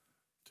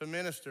to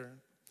minister.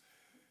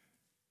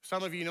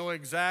 Some of you know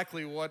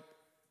exactly what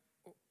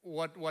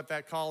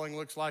that calling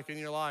looks like in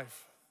your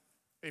life.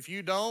 If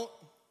you don't,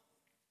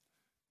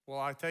 well,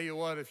 I tell you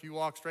what, if you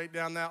walk straight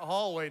down that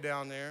hallway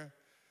down there,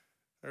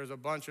 there's a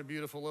bunch of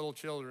beautiful little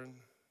children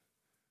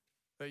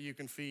that you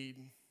can feed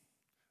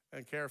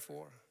and care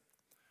for.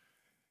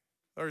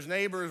 There's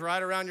neighbors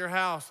right around your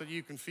house that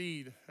you can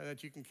feed and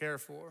that you can care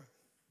for.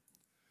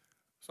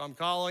 So I'm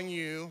calling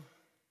you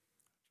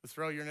to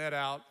throw your net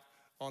out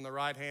on the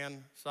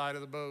right-hand side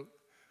of the boat.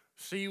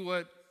 See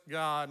what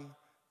God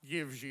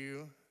gives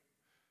you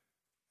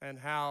and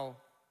how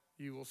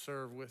you will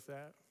serve with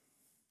that.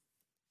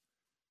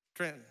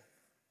 Trenton,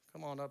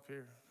 come on up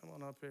here. Come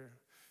on up here.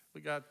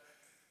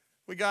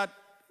 We got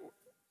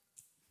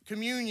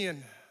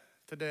communion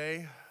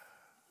today,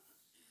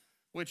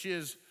 which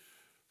is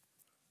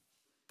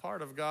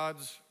part of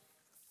God's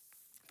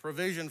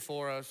provision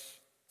for us.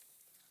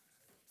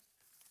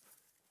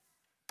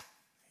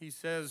 He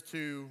says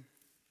to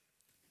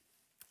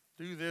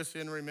do this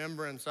in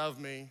remembrance of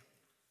me,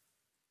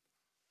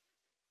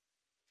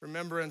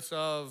 remembrance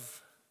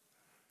of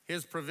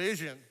his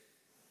provision,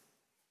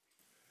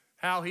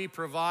 how he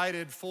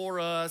provided for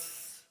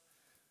us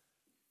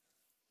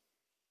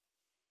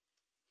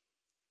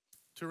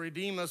to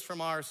redeem us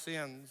from our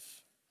sins.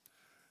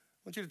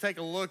 I want you to take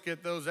a look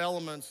at those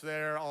elements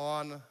there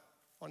on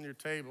your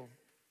table.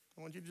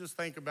 I want you to just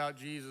think about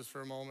Jesus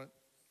for a moment.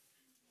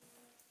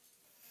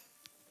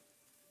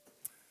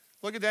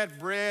 Look at that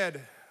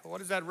bread. What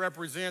does that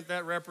represent?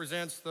 That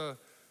represents the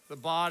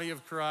body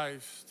of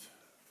Christ.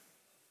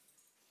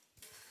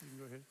 You can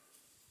go ahead.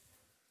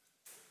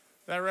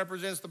 That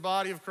represents the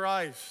body of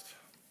Christ.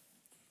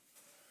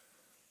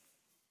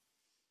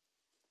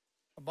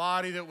 A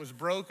body that was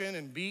broken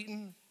and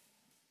beaten.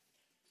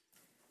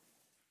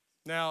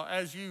 Now,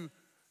 as you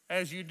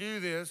do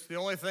this, the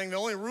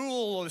only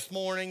rule this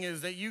morning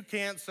is that you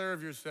can't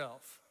serve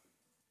yourself.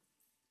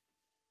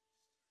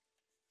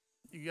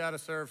 You got to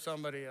serve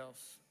somebody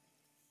else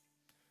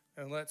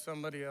and let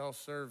somebody else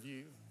serve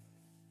you.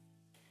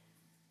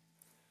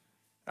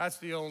 That's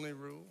the only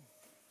rule,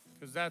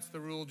 because that's the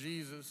rule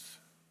Jesus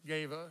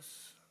gave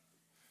us.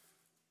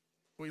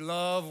 We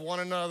love one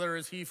another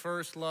as he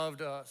first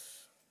loved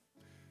us.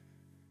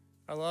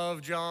 I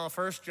love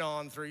 1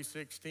 John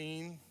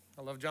 3:16.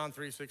 I love John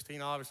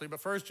 3:16, obviously,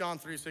 but 1 John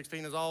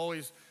 3:16 has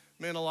always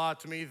meant a lot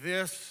to me.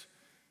 This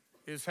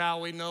is how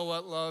we know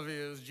what love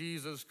is.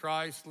 Jesus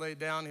Christ laid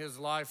down his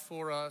life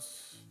for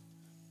us,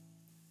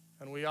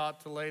 and we ought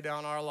to lay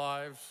down our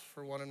lives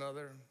for one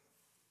another.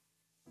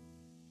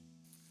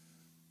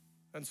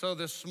 And so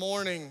this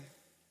morning,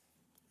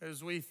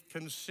 as we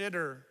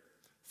consider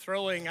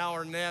throwing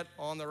our net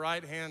on the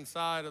right-hand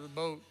side of the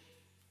boat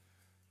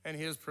and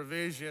his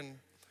provision,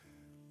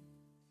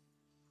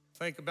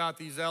 think about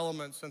these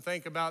elements and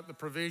think about the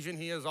provision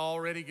he has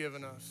already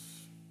given us.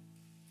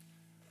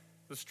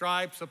 The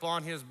stripes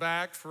upon his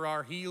back for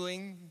our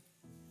healing,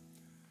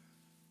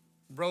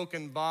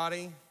 broken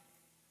body,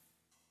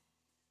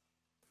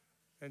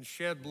 and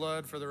shed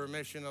blood for the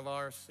remission of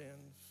our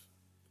sins.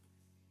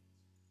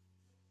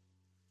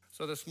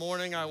 So this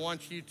morning, I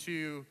want you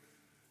to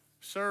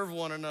serve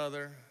one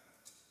another.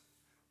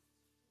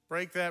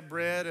 Break that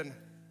bread and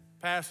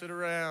pass it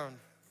around.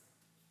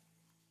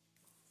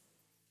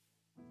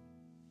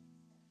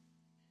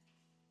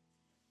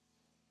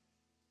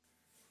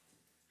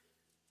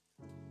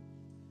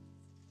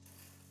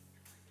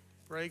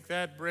 Break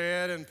that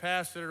bread and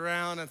pass it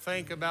around and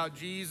think about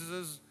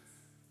Jesus'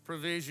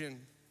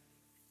 provision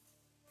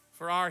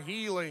for our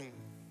healing.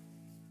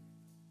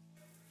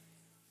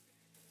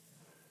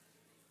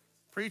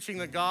 Preaching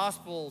the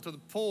gospel to the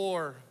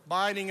poor,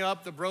 binding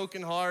up the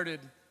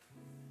brokenhearted.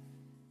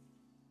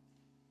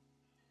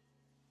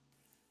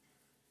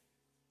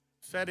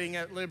 Setting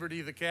at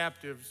liberty the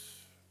captives.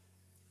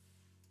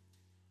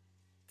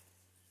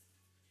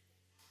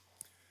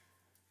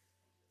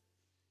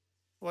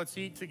 Let's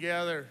eat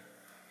together.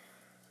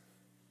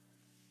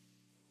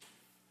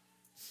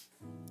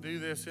 Do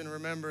this in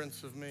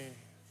remembrance of me.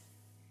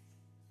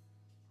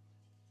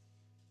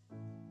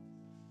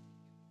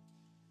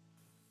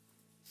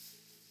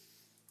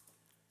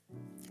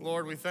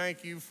 Lord, we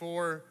thank you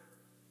for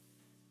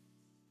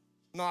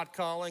not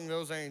calling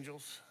those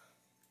angels.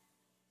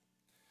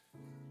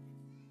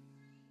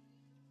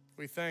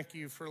 We thank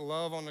you for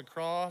love on the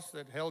cross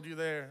that held you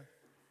there.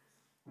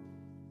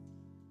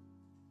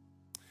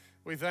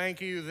 We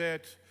thank you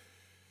that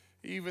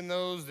even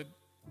those that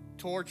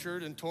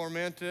tortured and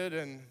tormented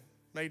and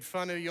made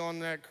fun of you on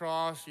that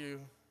cross,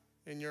 you,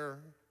 in your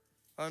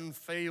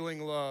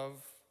unfailing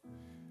love,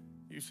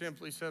 you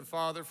simply said,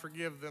 Father,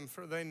 forgive them,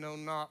 for they know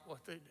not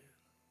what they do.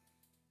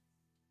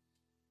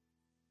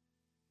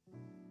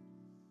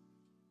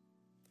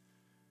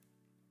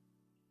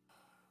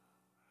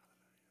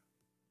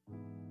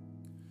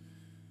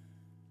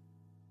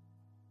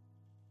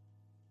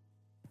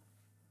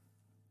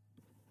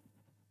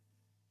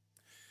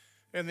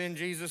 And then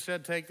Jesus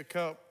said, take the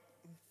cup.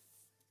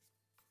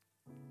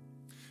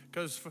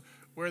 Because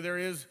where there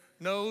is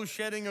no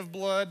shedding of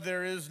blood,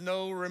 there is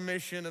no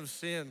remission of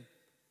sin.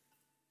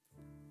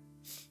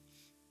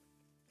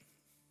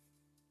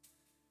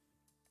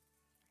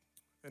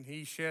 And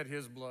he shed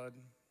his blood,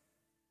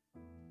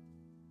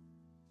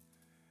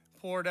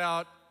 poured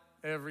out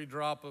every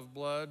drop of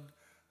blood,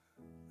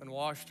 and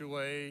washed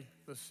away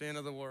the sin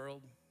of the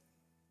world.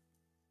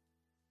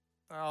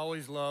 I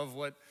always love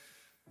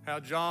how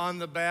John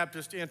the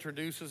Baptist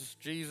introduces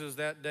Jesus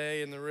that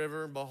day in the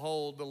river.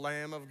 Behold, the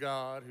Lamb of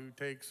God who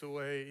takes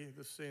away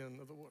the sin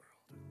of the world.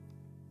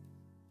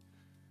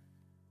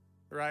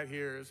 Right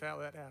here is how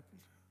that happened.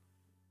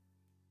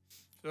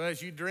 So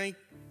as you drink,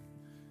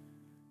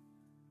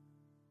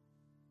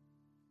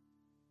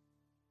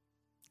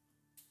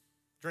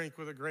 drink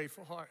with a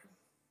grateful heart,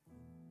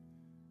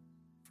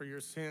 for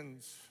your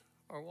sins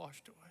are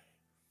washed away.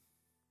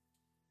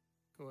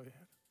 Go ahead.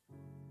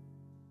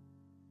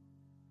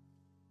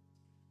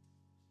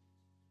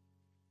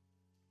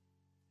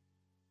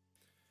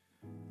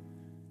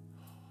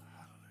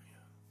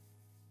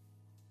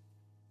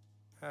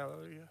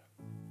 Hallelujah.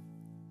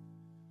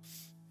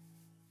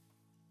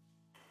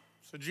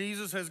 So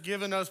Jesus has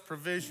given us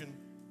provision.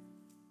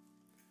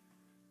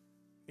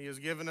 He has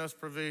given us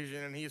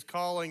provision, and he's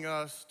calling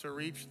us to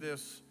reach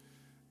this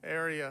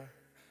area.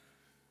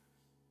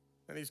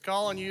 And he's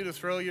calling you to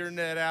throw your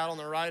net out on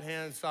the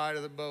right-hand side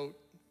of the boat.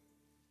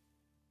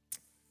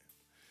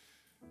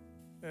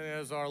 And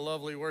as our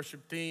lovely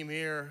worship team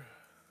here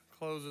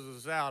closes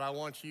us out, I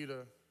want you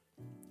to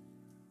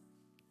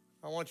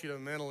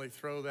mentally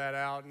throw that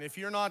out. And if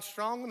you're not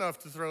strong enough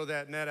to throw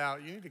that net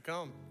out, you need to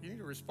come. You need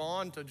to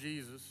respond to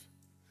Jesus.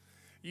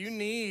 You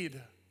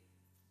need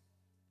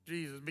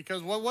Jesus.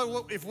 Because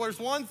if there's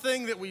one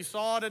thing that we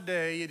saw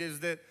today, it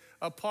is that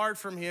apart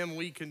from him,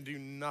 we can do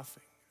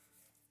nothing.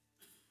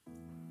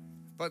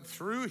 But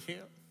through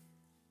him,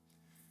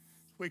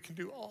 we can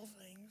do all things.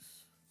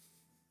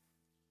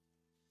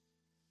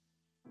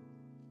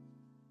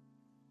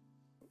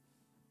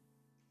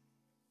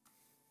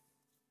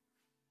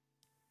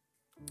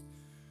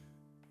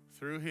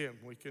 Through him,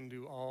 we can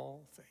do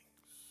all things.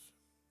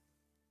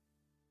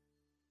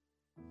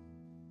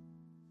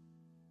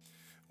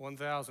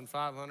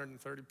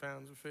 1,530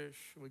 pounds of fish.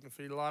 We can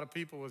feed a lot of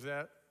people with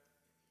that.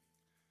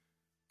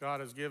 God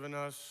has given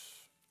us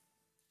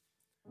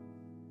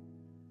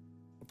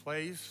a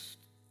place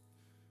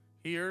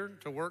here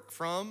to work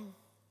from.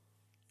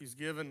 He's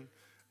given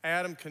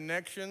Adam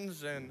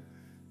connections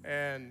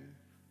and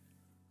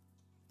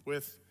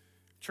with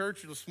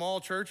churches, small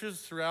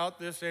churches throughout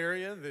this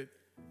area that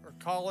are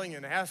calling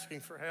and asking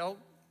for help.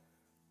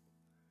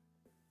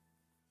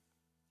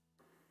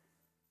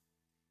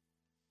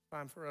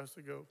 Time for us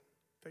to go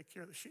take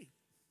care of the sheep.